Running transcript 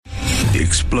The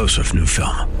explosive new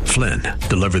film, Flynn,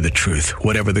 deliver the truth,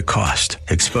 whatever the cost,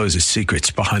 exposes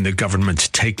secrets behind the government's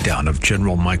takedown of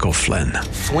General Michael Flynn.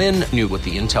 Flynn knew what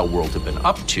the intel world had been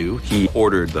up to. He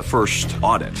ordered the first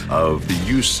audit of the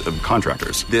use of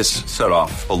contractors. This set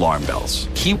off alarm bells.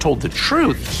 He told the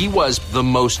truth. He was the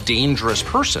most dangerous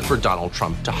person for Donald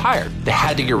Trump to hire. They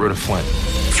had to get rid of Flynn.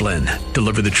 Flynn,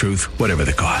 deliver the truth, whatever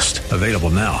the cost. Available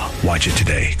now. Watch it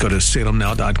today. Go to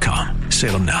salemnow.com.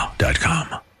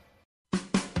 salemnow.com.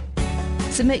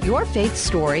 Submit your faith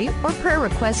story or prayer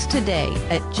request today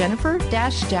at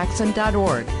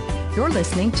jennifer-jackson.org. You're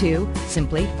listening to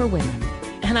Simply for Women.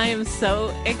 And I am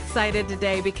so excited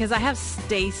today because I have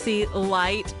Stacy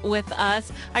Leicht with us.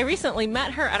 I recently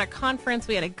met her at a conference.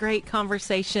 We had a great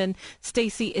conversation.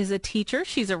 Stacy is a teacher.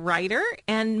 She's a writer.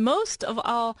 And most of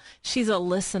all, she's a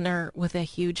listener with a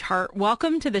huge heart.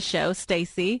 Welcome to the show,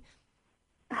 Stacy.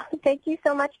 Thank you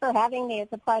so much for having me.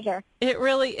 It's a pleasure. It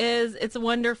really is. It's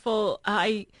wonderful.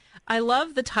 I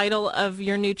love the title of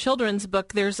your new children's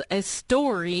book. There's a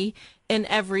story in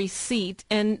every seat.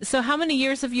 And so how many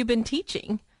years have you been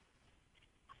teaching?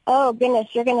 Oh, goodness,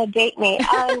 you're going to date me.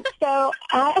 I'm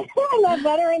a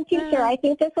veteran teacher. I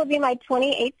think this will be my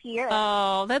 28th year.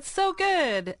 Oh, that's so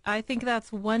good. I think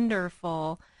that's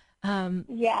wonderful.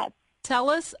 Yes. Tell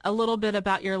us a little bit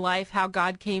about your life, how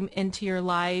God came into your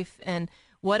life, and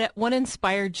what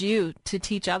inspired you to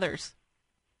teach others?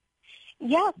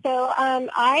 Yeah, so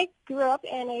I grew up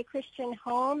in a Christian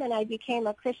home, and I became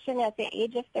a Christian at the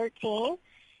age of 13.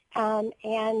 I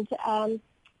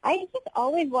just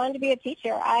always wanted to be a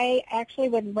teacher. I actually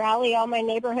would rally all my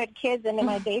neighborhood kids into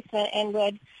my basement and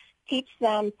would teach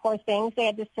them, poor things. They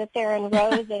had to sit there in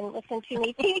rows and listen to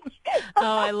me teach.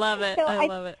 Oh, I love it. So I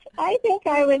love it. I think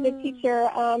I was a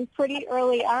teacher pretty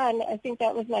early on. I think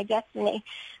that was my destiny.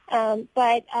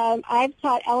 But I've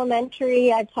taught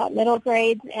elementary, I've taught middle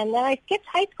grades, and then I skipped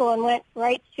high school and went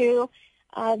right to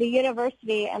the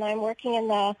university, and I'm working in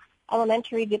the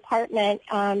elementary department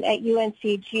at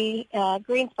UNCG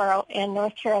Greensboro in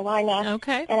North Carolina.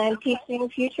 Okay. And I'm teaching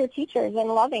future teachers and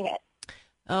loving it.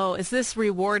 Oh, is this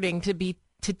rewarding to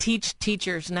teach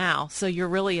teachers now? So you're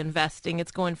really investing.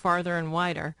 It's going farther and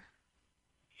wider.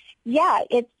 Yeah,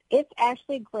 it's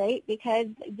actually great because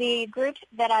the groups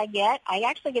that I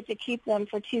actually get to keep them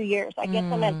for 2 years. I get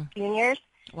them as juniors.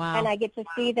 Wow. And I get to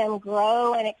see them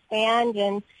grow and expand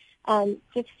and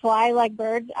just fly like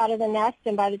birds out of the nest.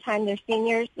 And by the time they're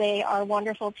seniors, they are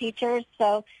wonderful teachers.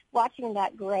 So watching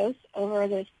that growth over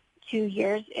those 2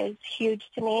 years is huge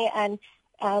to me. And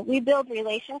we build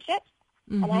relationships,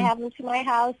 and I have them to my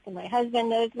house, and my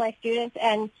husband knows my students,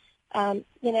 and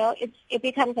it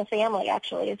becomes a family.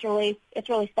 Actually, it's really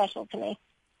special to me.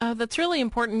 Oh, that's really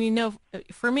important. You know,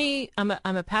 for me, I'm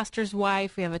a pastor's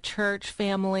wife. We have a church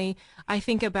family. I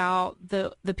think about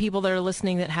the people that are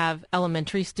listening that have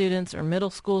elementary students or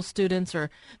middle school students, or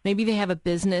maybe they have a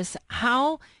business.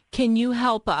 How can you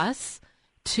help us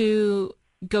to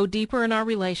go deeper in our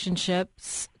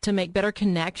relationships, to make better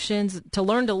connections, to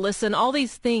learn to listen, all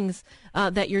these things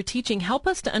that you're teaching? Help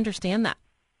us to understand that.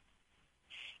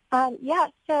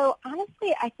 So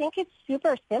honestly, I think it's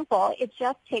super simple. It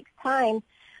just takes time.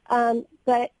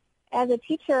 But as a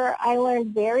teacher, I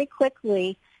learned very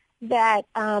quickly that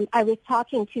I was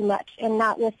talking too much and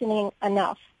not listening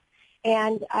enough.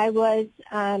 And I was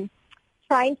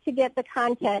trying to get the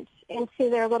content into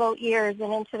their little ears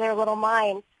and into their little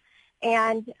minds.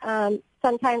 And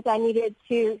sometimes I needed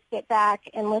to sit back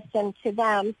and listen to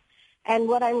them. And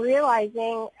what I'm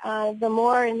realizing the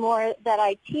more and more that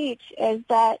I teach is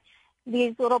that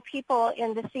these little people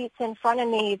in the seats in front of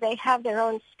me, they have their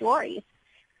own stories.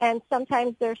 And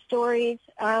sometimes their stories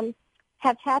have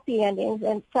happy endings,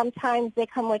 and sometimes they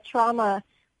come with trauma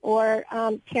or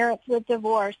parents with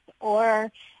divorce,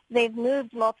 or they've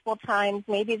moved multiple times.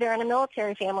 Maybe they're in a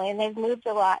military family and they've moved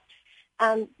a lot.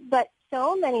 But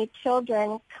so many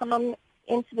children come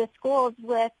into the schools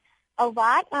with a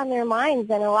lot on their minds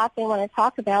and a lot they want to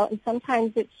talk about, and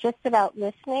sometimes it's just about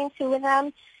listening to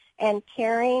them and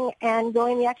caring and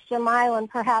going the extra mile, and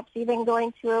perhaps even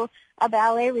going to a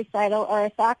ballet recital or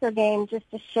a soccer game just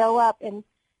to show up and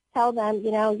tell them,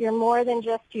 you're more than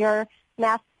just your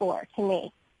math score to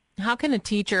me. How can a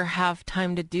teacher have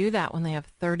time to do that when they have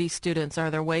 30 students? Are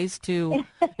there ways to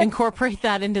incorporate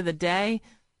that into the day?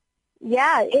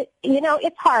 Yeah,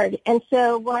 it's hard. And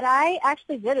so what I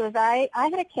actually did was I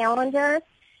had a calendar,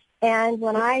 and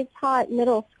when I taught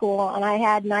middle school and I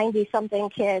had 90-something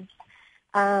kids,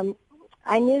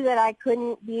 I knew that I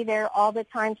couldn't be there all the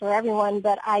time for everyone,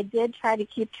 but I did try to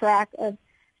keep track of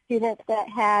students that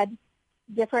had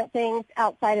different things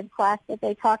outside of class that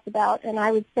they talked about. And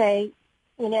I would say,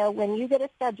 when you get a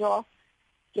schedule,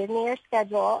 give me your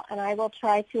schedule, and I will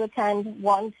try to attend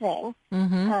one thing.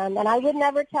 Mm-hmm. And I would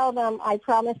never tell them I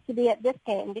promised to be at this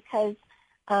game because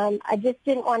I just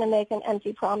didn't want to make an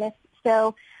empty promise.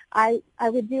 So I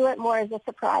would do it more as a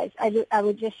surprise. I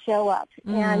would just show up.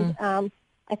 And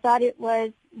I thought it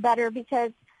was better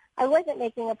because I wasn't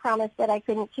making a promise that I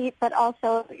couldn't keep, but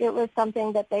also it was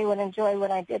something that they would enjoy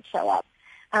when I did show up.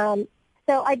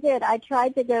 So I did. I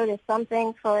tried to go to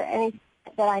something for any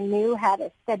that I knew had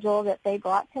a schedule that they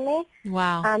brought to me.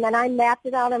 Wow. And I mapped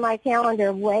it out on my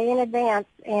calendar way in advance,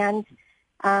 and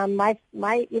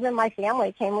even my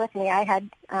family came with me. I had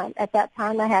at that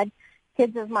time I had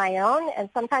kids of my own, and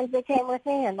sometimes they came with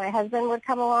me, and my husband would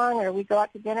come along, or we'd go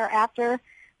out to dinner after.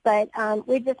 But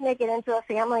we'd just make it into a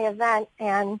family event,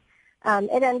 and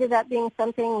it ended up being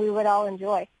something we would all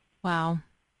enjoy. Wow.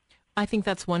 I think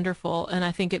that's wonderful, and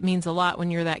I think it means a lot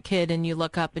when you're that kid and you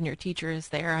look up and your teacher is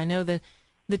there. I know the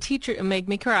teacher, it made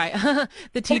me cry.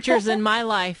 The teachers in my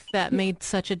life that made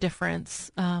such a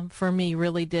difference for me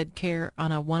really did care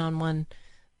on a one-on-one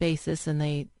basis.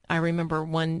 And I remember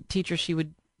one teacher, she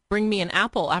would bring me an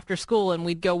apple after school and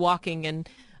we'd go walking, and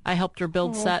I helped her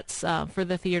build sets for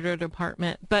the theater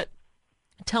department. But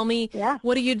tell me,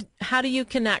 how do you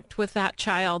connect with that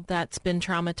child that's been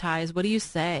traumatized? What do you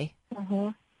say?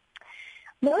 Mm-hmm.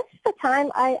 Most of the time,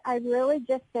 I really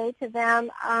just say to them,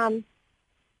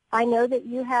 I know that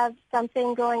you have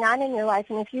something going on in your life,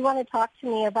 and if you want to talk to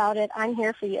me about it, I'm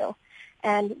here for you.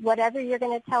 And whatever you're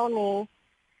going to tell me,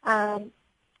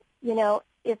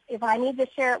 if I need to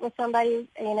share it with somebody,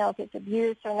 if it's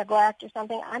abuse or neglect or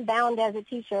something, I'm bound as a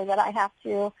teacher that I have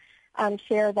to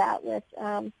share that with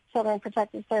Children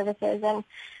Protective Services. And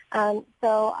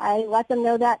so I let them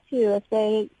know that, too, if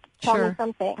they tell me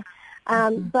something.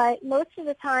 But most of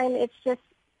the time, it's just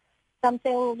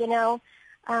something,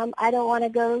 I don't want to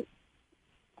go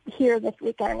here this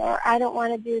weekend, or I don't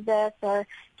want to do this, or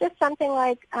just something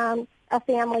like a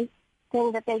family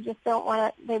thing that they just don't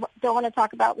want to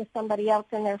talk about with somebody else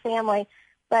in their family,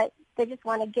 but they just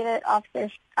want to get it off their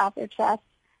chest,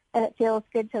 and it feels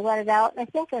good to let it out. And I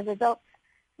think as adults,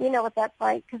 we know what that's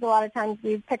like, because a lot of times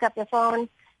we pick up the phone,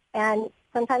 and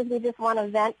sometimes we just want to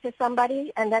vent to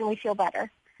somebody, and then we feel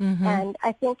better. Mm-hmm. And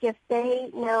I think if they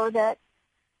know that,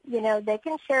 they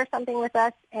can share something with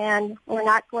us, and we're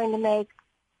not going to make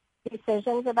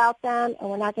decisions about them, and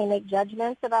we're not going to make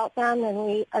judgments about them, and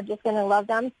we are just going to love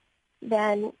them,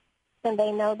 then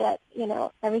they know that,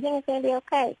 everything is going to be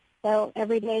okay. So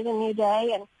every day is a new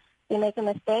day, and if they make a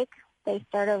mistake, they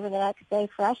start over the next day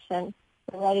fresh, and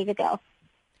we're ready to go.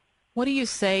 What do you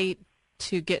say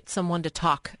to get someone to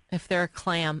talk if they're a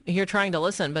clam? You're trying to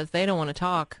listen, but if they don't want to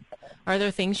talk, are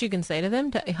there things you can say to them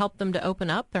to help them to open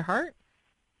up their heart?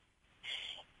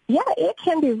 Yeah, it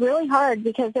can be really hard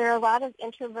because there are a lot of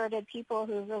introverted people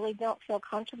who really don't feel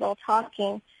comfortable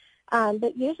talking.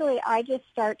 But usually I just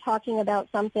start talking about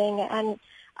something, and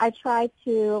I try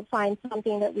to find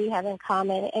something that we have in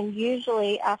common. And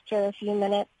usually after a few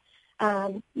minutes,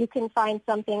 you can find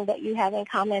something that you have in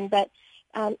common. But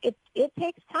it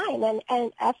takes time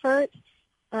and effort.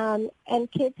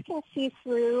 And kids can see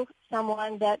through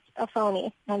someone that's a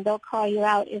phony, and they'll call you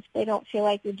out if they don't feel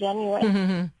like you're genuine.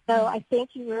 Mm-hmm. So I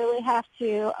think you really have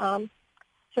to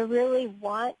really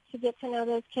want to get to know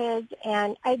those kids.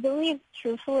 And I believe,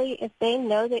 truthfully, if they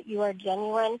know that you are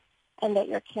genuine and that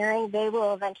you're caring, they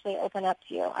will eventually open up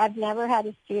to you. I've never had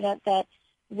a student that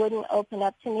wouldn't open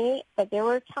up to me, but there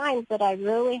were times that I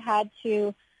really had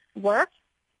to work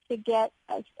to get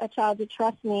a child to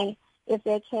trust me if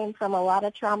they came from a lot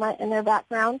of trauma in their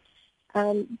background.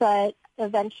 But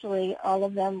eventually all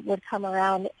of them would come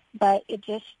around. But it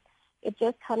just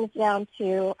comes down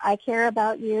to, I care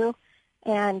about you,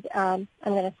 and I'm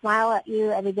going to smile at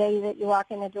you every day that you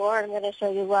walk in the door. I'm going to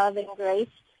show you love and grace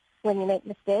when you make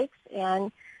mistakes.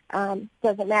 And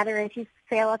doesn't matter if you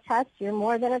fail a test, you're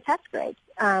more than a test grade.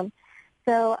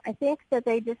 So I think that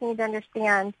they just need to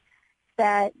understand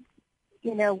that,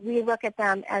 we look at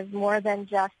them as more than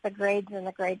just the grades in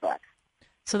the grade book.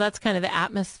 So that's kind of the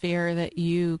atmosphere that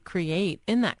you create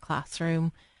in that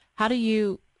classroom. How can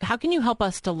you help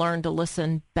us to learn to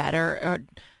listen better? Or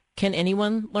can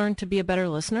anyone learn to be a better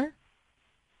listener?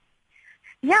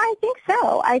 Yeah, I think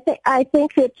so. I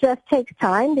think it just takes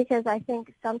time, because I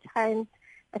think sometimes,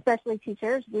 especially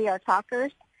teachers, we are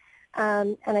talkers.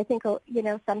 And I think,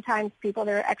 sometimes people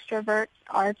that are extroverts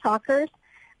are talkers.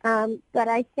 But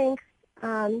I think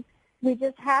we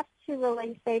just have to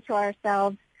really say to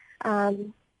ourselves,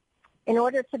 in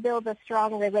order to build a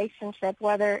strong relationship,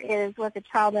 whether it is with a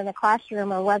child in the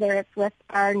classroom or whether it's with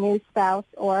our new spouse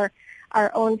or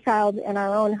our own child in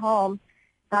our own home,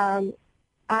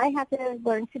 I have to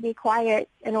learn to be quiet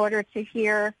in order to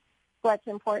hear what's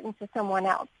important to someone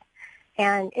else.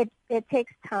 And it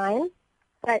takes time,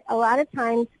 but a lot of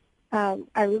times, I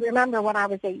remember when I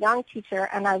was a young teacher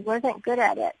and I wasn't good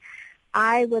at it,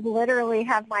 I would literally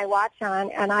have my watch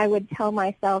on and I would tell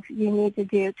myself, you need to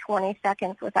do 20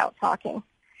 seconds without talking.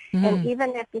 Mm-hmm. And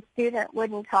even if the student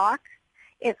wouldn't talk,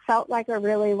 it felt like a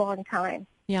really long time.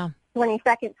 Yeah. 20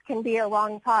 seconds can be a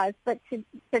long pause, but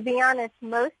to be honest,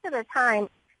 most of the time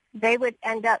they would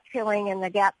end up filling in the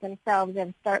gap themselves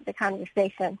and start the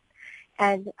conversation.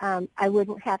 And I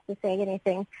wouldn't have to say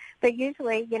anything. But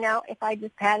usually, if I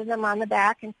just patted them on the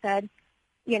back and said,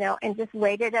 and just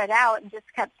waited it out and just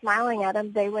kept smiling at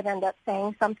them, they would end up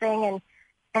saying something,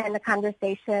 and the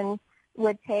conversation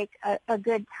would take a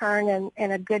good turn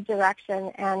in a good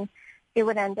direction, and it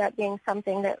would end up being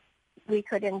something that we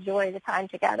could enjoy the time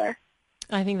together.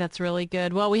 I think that's really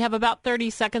good. Well, we have about 30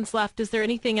 seconds left. Is there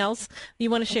anything else you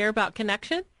want to share about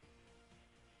connection?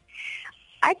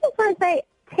 I just want to say,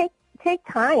 take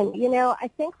time. I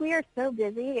think we are so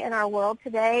busy in our world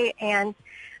today, and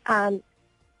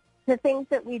the things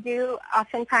that we do,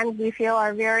 oftentimes we feel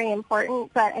are very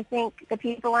important, but I think the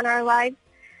people in our lives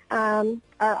are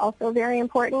also very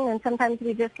important, and sometimes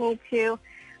we just need to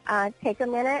take a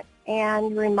minute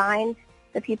and remind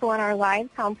the people in our lives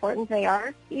how important they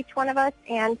are, each one of us,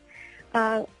 and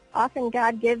often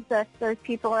God gives us those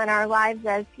people in our lives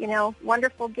as,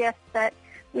 wonderful gifts that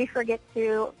we forget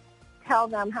to tell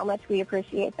them how much we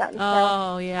appreciate them.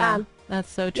 Oh, yeah. That's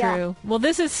so true. Yeah. Well,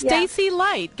 this is Stacy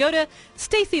Leicht. Go to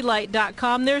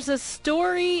stacylight.com. There's a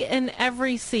story in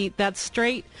every seat. That's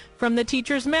straight from the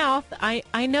teacher's mouth.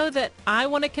 I know that I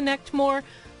want to connect more,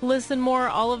 listen more.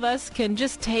 All of us can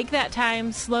just take that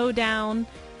time, slow down.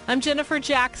 I'm Jennifer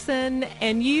Jackson,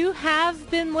 and you have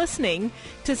been listening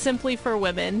to Simply for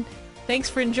Women. Thanks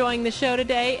for enjoying the show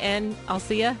today, and I'll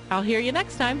hear you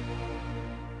next time.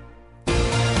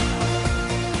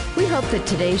 We hope that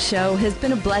today's show has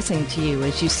been a blessing to you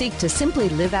as you seek to simply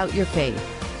live out your faith.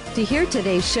 To hear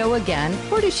today's show again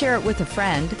or to share it with a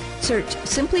friend, search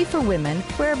Simply for Women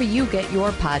wherever you get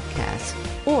your podcasts.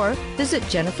 Or visit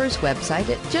Jennifer's website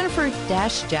at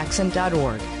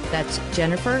jennifer-jackson.org. That's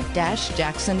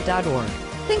jennifer-jackson.org.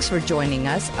 Thanks for joining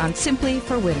us on Simply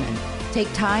for Women.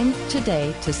 Take time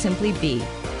today to simply be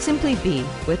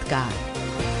with God.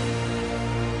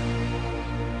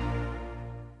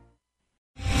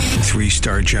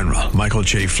 3-star General Michael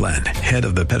J. Flynn, head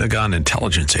of the Pentagon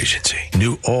Intelligence Agency,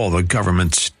 knew all the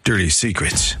government's dirty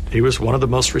secrets. He was one of the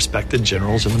most respected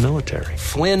generals in the military.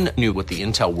 Flynn knew what the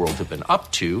intel world had been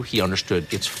up to. He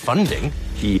understood its funding.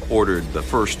 He ordered the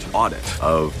first audit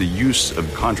of the use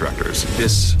of contractors.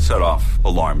 This set off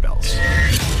alarm bells.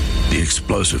 The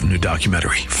explosive new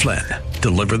documentary, Flynn,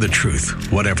 Deliver the Truth,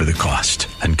 Whatever the Cost,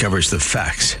 uncovers the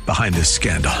facts behind this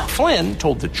scandal. Flynn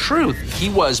told the truth. He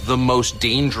was the most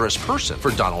dangerous person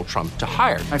for Donald Trump to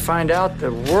hire. I find out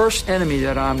the worst enemy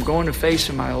that I'm going to face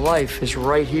in my life is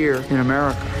right here in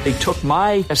America. They took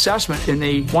my assessment and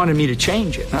they wanted me to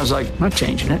change it. And I was like, I'm not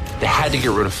changing it. They had to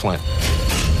get rid of Flynn.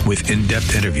 With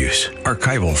in-depth interviews,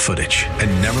 archival footage,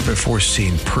 and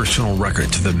never-before-seen personal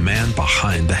records of the man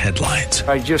behind the headlines.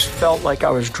 I just felt like I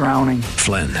was drowning.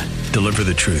 Flynn, Deliver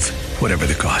the Truth, Whatever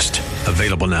the Cost.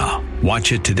 Available now.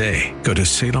 Watch it today. Go to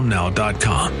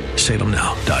salemnow.com.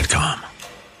 salemnow.com.